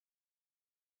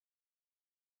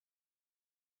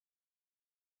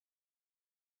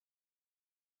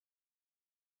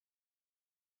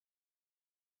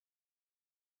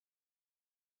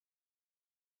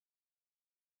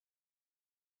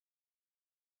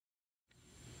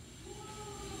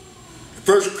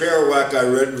The first Kerouac I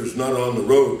read was Not on the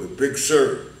Road with Big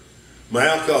Sur. My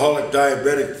alcoholic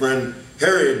diabetic friend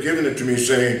Harry had given it to me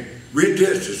saying, read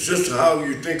this, it's just how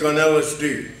you think on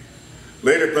LSD.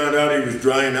 Later found out he was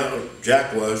drying out,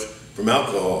 Jack was, from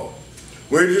alcohol.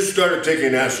 We had just started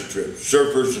taking acid trips.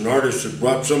 Surfers and artists had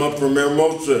brought some up from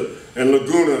Hermosa and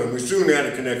Laguna, and we soon had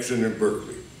a connection in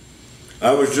Berkeley.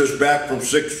 I was just back from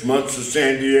 6 months to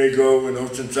San Diego in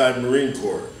Oceanside Marine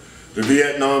Corps. The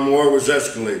Vietnam War was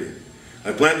escalating.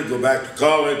 I planned to go back to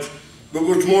college, but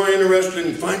was more interested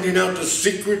in finding out the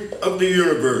secret of the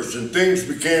universe, and things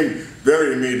became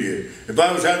very immediate. If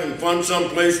I was having fun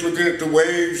someplace looking at the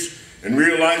waves and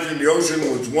realizing the ocean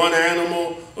was one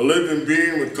animal, a living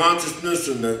being with consciousness,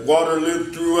 and that water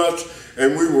lived through us,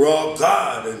 and we were all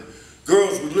God, and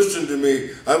girls would listen to me,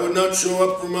 I would not show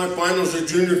up for my finals at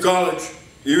junior college,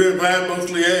 even if I had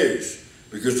mostly A's,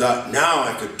 because now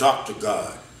I could talk to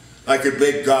God. I could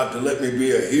beg God to let me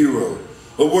be a hero,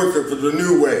 a worker for the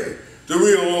new way, the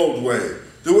real old way,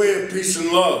 the way of peace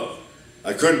and love.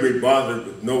 I couldn't be bothered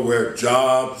with nowhere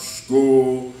jobs,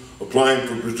 school, applying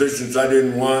for positions I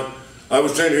didn't want. I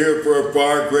was sent here for a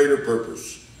far greater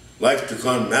purpose. Life took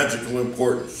on magical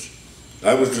importance.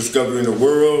 I was discovering a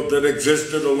world that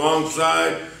existed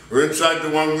alongside or inside the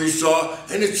one we saw,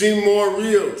 and it seemed more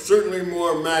real, certainly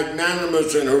more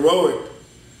magnanimous and heroic.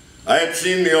 I had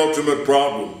seen the ultimate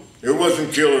problem. It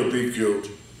wasn't kill or be killed.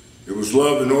 It was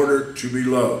love in order to be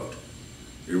loved.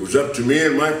 It was up to me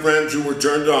and my friends who were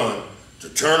turned on to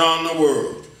turn on the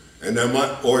world, and there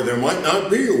might not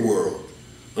be a world.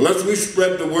 Unless we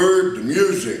spread the word, the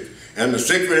music, and the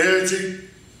sacred energy,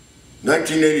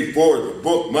 1984, the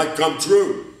book might come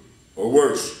true, or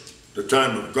worse, the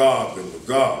time of Gog and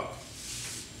Magog.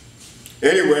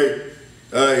 Anyway,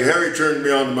 Harry turned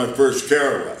me on to my first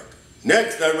Kerouac.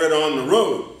 Next, I read On the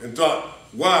Road and thought,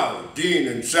 wow, Dean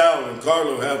and Sal and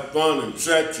Carlo have fun and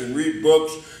sex and read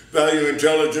books, value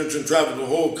intelligence, and travel the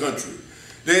whole country.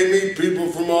 They meet people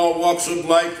from all walks of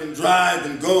life and drive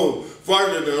and go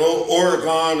farther than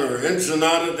Oregon or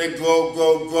Ensenada. They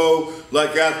go,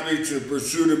 like athletes in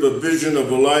pursuit of a vision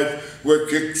of a life where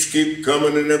kicks keep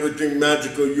coming and everything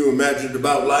magical you imagined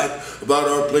about life, about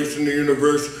our place in the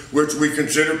universe, which we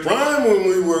considered prime when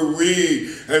we were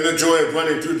wee, and the joy of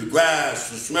running through the grass,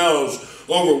 the smells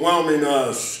overwhelming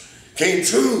us, came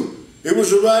true. It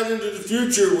was a ride into the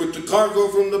future with the cargo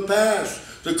from the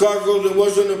past, the cargo that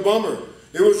wasn't a bummer.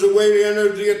 It was a way to enter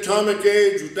the atomic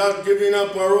age without giving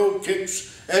up our old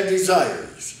kicks and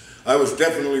desires. I was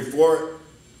definitely for it.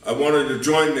 I wanted to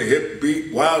join the hip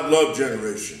beat wild love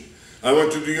generation. I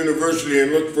went to the university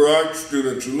and looked for art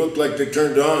students who looked like they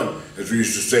turned on, as we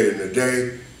used to say in the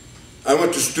day. I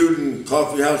went to student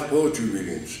coffee house poetry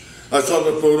readings. I saw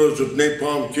the photos of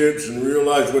napalm kids and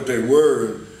realized what they were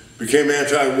and became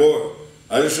anti-war.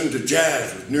 I listened to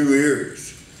jazz with new ears.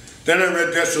 Then I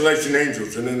read Desolation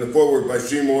Angels, and in the foreword by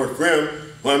Seymour Krim,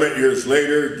 who I met years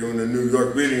later doing a New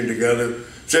York reading together,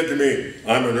 said to me,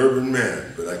 I'm an urban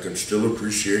man, but I can still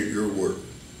appreciate your work.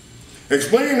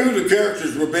 Explaining who the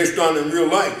characters were based on in real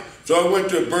life, so I went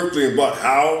to Berkeley and bought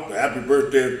Howl, The Happy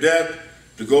Birthday of Death,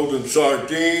 The Golden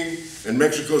Sardine, and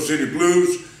Mexico City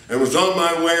Blues, and was on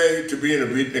my way to being a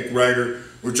beatnik writer,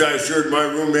 which I assured my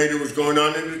roommate who was going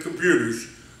on into computers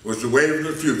was the wave of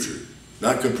the future,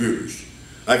 not computers.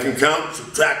 I can count,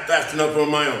 subtract fast enough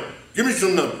on my own. Give me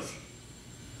some numbers.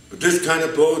 But this kind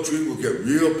of poetry will get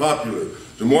real popular.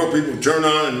 The more people turn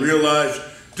on and realize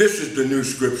this is the new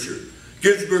scripture.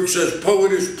 Ginsberg says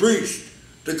poet is priest.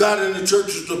 The God in the church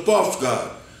is the false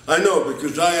God. I know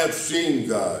because I have seen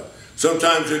God.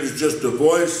 Sometimes it is just a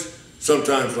voice,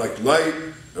 sometimes like light,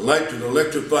 a light that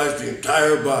electrifies the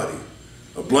entire body,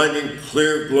 a blinding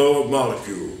clear glow of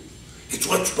molecule. It's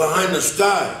what's behind the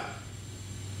sky.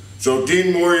 So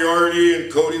Dean Moriarty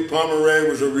and Cody Pomeroy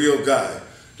was a real guy,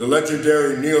 the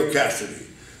legendary Neal Cassady,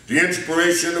 the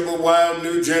inspiration of a wild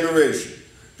new generation,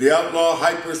 the outlaw,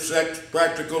 hyper-sex,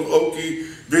 practical, oaky,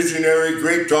 visionary,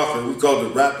 great talker, we called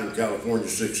it rap in California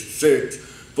 '66,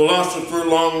 philosopher,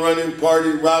 long-running,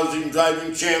 party-rousing,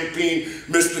 driving, champagne,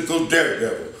 mystical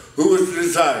daredevil, who was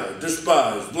desired,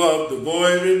 despised, loved,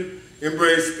 avoided,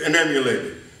 embraced, and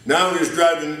emulated. Now he's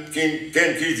driving Ken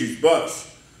Kesey's bus.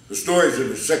 The stories of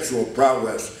his sexual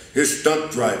prowess, his stunt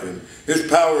driving,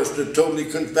 his powers to totally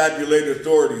confabulate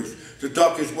authorities, to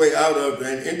talk his way out of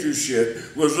and into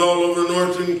shit, was all over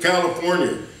Northern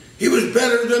California. He was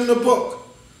better than the book.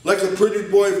 Like a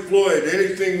pretty boy Floyd,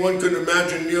 anything one could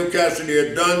imagine Neal Cassady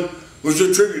had done was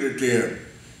attributed to him.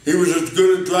 He was as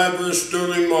good a driver as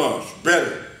Sterling Moss,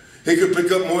 better. He could pick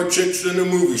up more chicks than a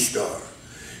movie star.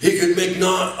 He could make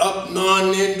up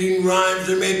non-ending rhymes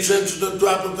that made sense at the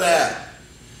drop of a hat.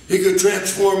 He could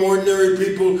transform ordinary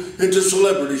people into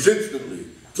celebrities instantly,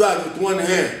 drive with one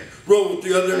hand, roll with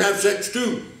the other, and have sex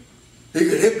too. He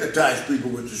could hypnotize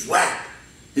people with his rap.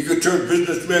 He could turn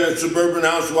businessmen and suburban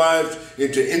housewives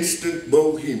into instant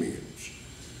bohemians.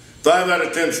 5 out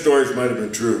of 10 stories might have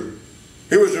been true.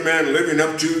 He was a man living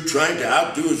up to, trying to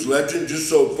outdo his legend just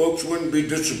so folks wouldn't be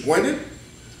disappointed?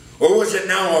 Or was it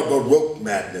now a Baroque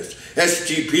madness,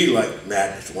 STP-like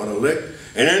madness, want to lick?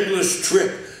 An endless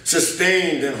trip,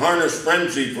 sustained and harnessed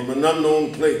frenzy from an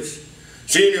unknown place.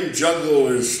 Seeing him juggle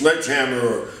his sledgehammer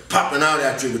or popping out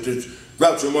at you with his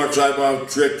Groucho Marx eyebrow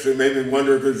tricks, it made me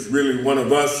wonder if it was really one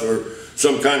of us or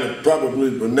some kind of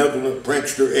probably benevolent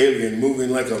prankster alien moving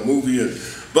like a movie, and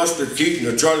Buster Keaton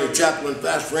or Charlie Chaplin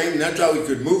fast frame. That's how he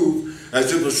could move,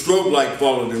 as if a strobe light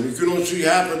followed him. You could only see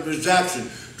half of his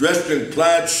action, dressed in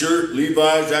plaid shirt,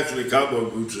 Levi's, actually cowboy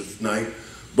boots this night,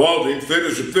 balding, fit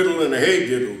as a fiddle in a hay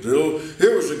diddle.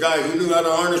 Here was a guy who knew how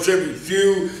to harness every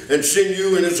thew and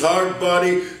sinew in his hard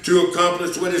body to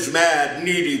accomplish what his mad,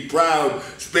 needy, proud,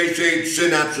 space-age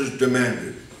synapses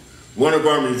demanded. One of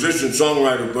our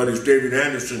musician-songwriter buddies, David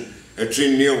Anderson, had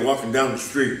seen Neal walking down the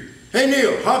street. "Hey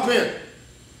Neal, hop in."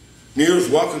 Neal's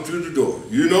walking through the door.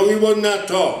 You know he wasn't that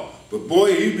tall, but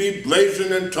boy, he'd be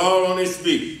blazing and tall on his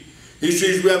feet. He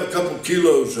sees we have a couple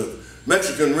kilos of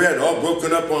Mexican red all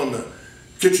broken up on the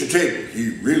kitchen table.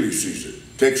 He really sees it.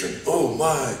 Takes an oh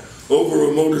my,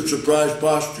 over-emoted surprised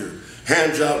posture,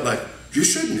 hands out like, "You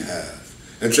shouldn't have,"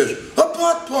 and says, "A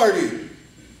pot party."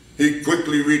 He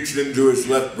quickly reached into his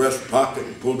left breast pocket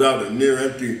and pulled out a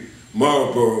near-empty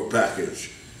Marlboro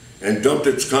package and dumped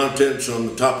its contents on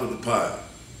the top of the pile.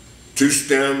 2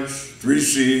 stems, 3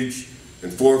 seeds,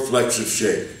 and 4 flecks of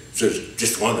shake. Says,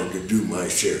 "Just wanted to do my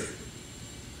share."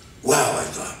 Wow, I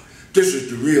thought, this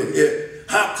is the real it.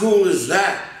 How cool is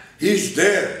that? He's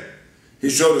there. He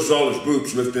showed us all his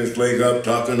boots, lifting his leg up,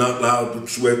 talking out loud but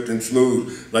swift and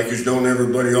smooth, like he's known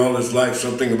everybody all his life,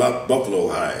 something about buffalo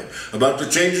hide, about the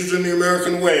changes in the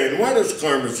American way, and why does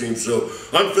karma seem so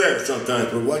unfair sometimes,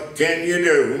 but what can you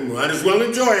do? Might as well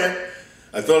enjoy it.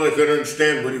 I thought I could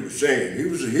understand what he was saying. He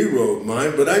was a hero of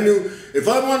mine, but I knew if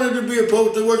I wanted to be a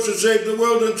poet that works to save the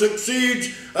world and succeeds,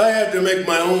 I had to make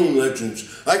my own legends.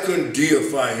 I couldn't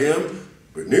deify him,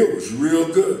 but Neal was real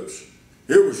goods.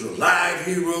 Here was a live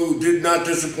hero who did not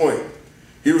disappoint.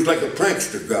 He was like a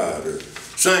prankster god or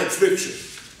science fiction.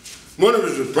 One of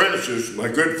his apprentices, my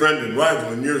good friend and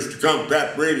rival in years to come,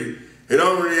 Pat Brady, had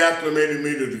already acclimated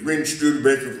me to the Green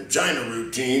Studebaker from China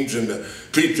routines and the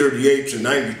P-38s and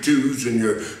 92s and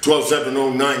your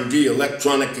 12709D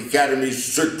Electronic Academy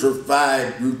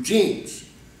certified routines.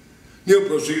 Neal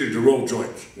proceeded to roll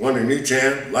joints, one in each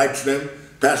hand, lights them,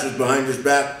 passes behind his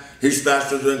back. He's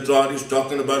faster than thought. He's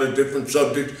talking about a different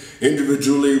subject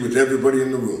individually with everybody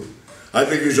in the room. I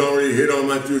think he's already hit on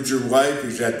my future wife.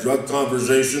 He's had drug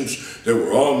conversations that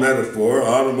were all metaphor,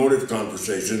 automotive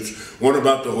conversations. One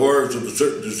about the horrors of a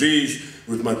certain disease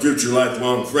with my future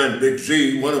lifelong friend, Big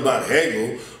Z. One about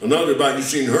Hegel. Another about you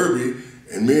seen Herbie.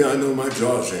 And me, I know my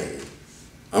jaw's hanging.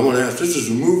 I want to ask, this is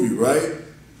a movie, right?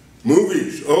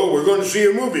 Movies. Oh, we're going to see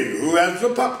a movie. Who has the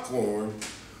popcorn?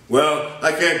 Well,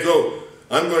 I can't go.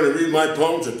 I'm going to read my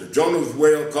poems at the Jonah's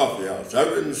Whale Coffee House.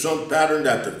 I've written some patterned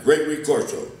after Gregory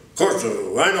Corso.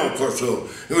 Corso, I know Corso.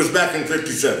 It was back in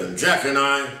 '57. Jack and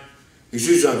I, he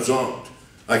sees I'm zonked.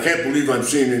 I can't believe I'm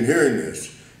seeing and hearing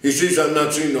this. He sees I'm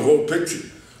not seeing the whole picture.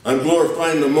 I'm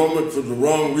glorifying the moment for the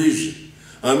wrong reason.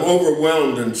 I'm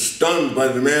overwhelmed and stunned by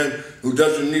the man who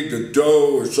doesn't need the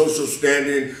dough or social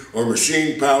standing or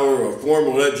machine power or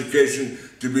formal education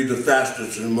to be the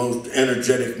fastest and most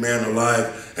energetic man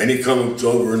alive, and he comes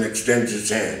over and extends his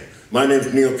hand. My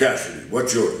name's Neal Cassady.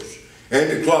 What's yours?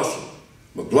 Andy Clausen.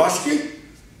 McGlosky?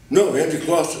 No, Andy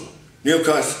Clausen. Neal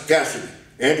Cassady.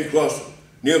 Andy Clausen.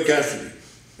 Neal Cassady.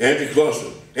 Andy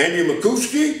Clausen. Andy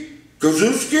Makuski?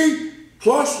 Kozuski?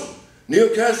 Clausen. Neal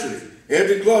Cassady.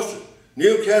 Andy Clausen.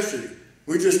 Neal Cassady.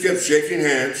 We just kept shaking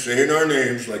hands, saying our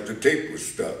names like the tape was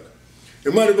stuck.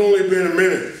 It might have only been a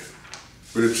minute,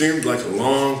 but it seemed like a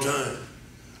long time.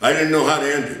 I didn't know how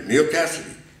to end it. Neal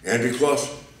Cassady, Andy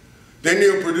Clausen. Then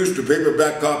Neal produced a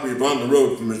paperback copy of On the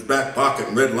Road from his back pocket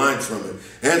and read lines from it,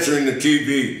 answering the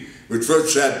TV, which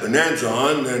first had Bonanza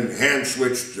on, then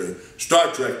hand-switched to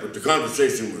Star Trek, but the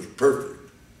conversation was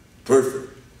perfect.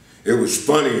 Perfect. It was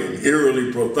funny and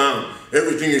eerily profound.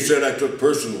 Everything he said I took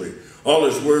personally. All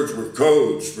his words were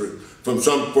codes from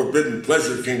some forbidden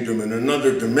pleasure kingdom in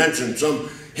another dimension, some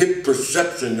hip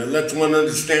perception that lets one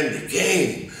understand the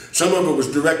game. Some of it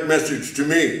was direct message to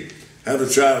me. Have a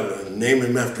child and name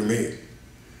him after me.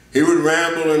 He would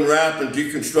ramble and rap and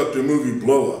deconstruct a movie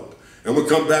blow-up. and would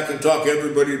come back and talk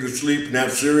everybody to sleep and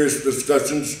have serious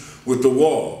discussions with the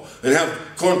wall, and have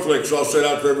cornflakes all set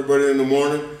out for everybody in the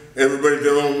morning, everybody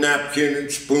their own napkin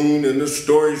and spoon, and the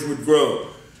stories would grow.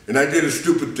 And I did a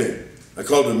stupid thing. I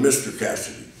called him Mr.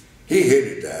 Cassady. He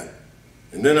hated that.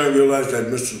 And then I realized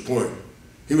I'd missed the point.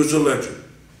 He was a legend.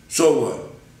 So what?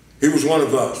 He was one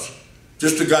of us.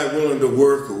 Just a guy willing to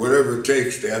work or whatever it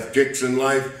takes to have kicks in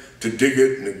life, to dig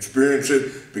it and experience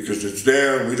it because it's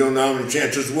there and we don't know how many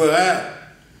chances we'll have.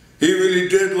 He really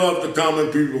did love the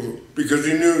common people because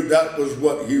he knew that was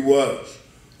what he was.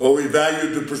 Oh, he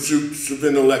valued the pursuits of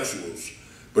intellectuals,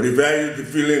 but he valued the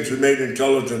feelings that made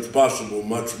intelligence possible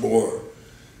much more.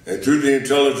 And through the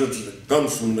intelligence that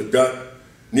comes from the gut,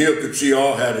 Neal could see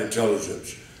all had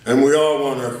intelligence, and we all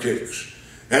want our kicks.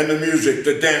 And the music,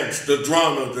 the dance, the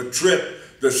drama, the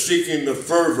trip, the seeking, the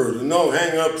fervor, the no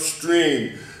hang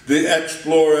upstream, the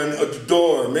explore and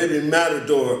adore, maybe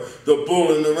matador, the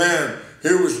bull and the ram.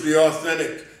 Here was the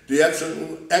authentic, the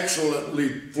excellently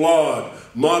flawed,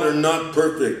 modern not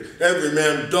perfect, every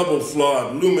man double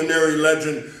flawed, luminary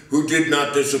legend who did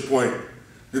not disappoint.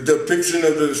 The depiction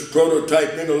of this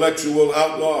prototype intellectual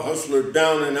outlaw hustler,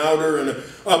 down and outer and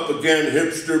up again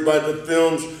hipster by the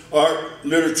film's art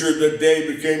literature that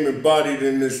day became embodied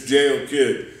in this jail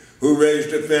kid who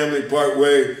raised a family part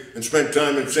way and spent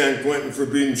time in San Quentin for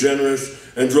being generous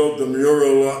and drove the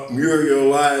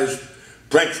muralized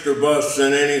prankster bus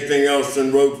and anything else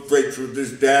and rode freights with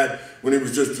his dad when he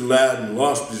was just a lad and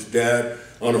lost his dad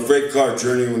on a freight car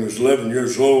journey when he was 11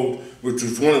 years old, which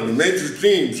was one of the major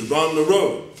themes of On the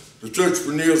Road, the search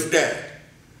for Neal's dad.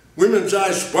 Women's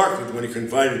eyes sparkled when he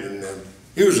confided in them.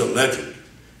 He was a legend.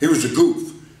 He was a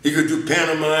goof. He could do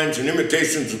pantomimes and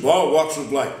imitations of all walks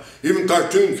of life, even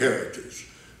cartoon characters,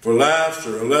 for laughs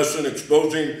or a lesson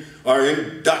exposing our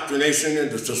indoctrination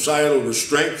into societal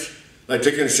restraints, like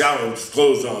taking a shower with his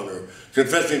clothes on or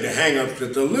confessing to hang-ups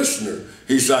that the listener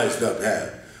he sized up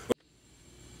had.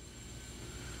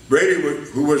 Brady,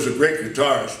 who was a great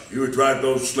guitarist, he would drive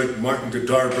those slick Martin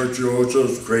guitar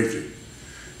virtuosos crazy.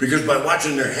 Because by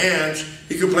watching their hands,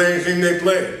 he could play anything they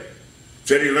played.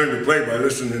 Said he learned to play by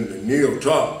listening to Neal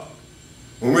talk.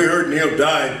 When we heard Neal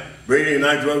died, Brady and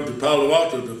I drove to Palo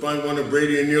Alto to find one of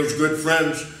Brady and Neal's good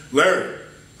friends, Larry,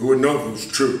 who would know if it was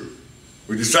true.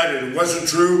 We decided it wasn't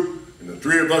true, and the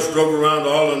three of us drove around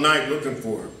all the night looking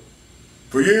for him.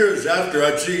 For years after,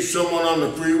 I'd see someone on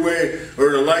the freeway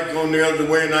or the light going the other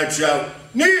way and I'd shout,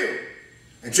 "Neal!"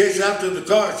 and chase after the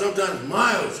car, sometimes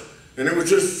miles, and it was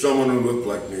just someone who looked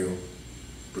like Neal.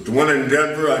 But the one in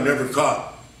Denver I never caught.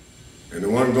 And the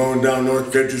one going down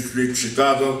North Kedger Street,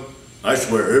 Chicago, I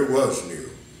swear it was Neal.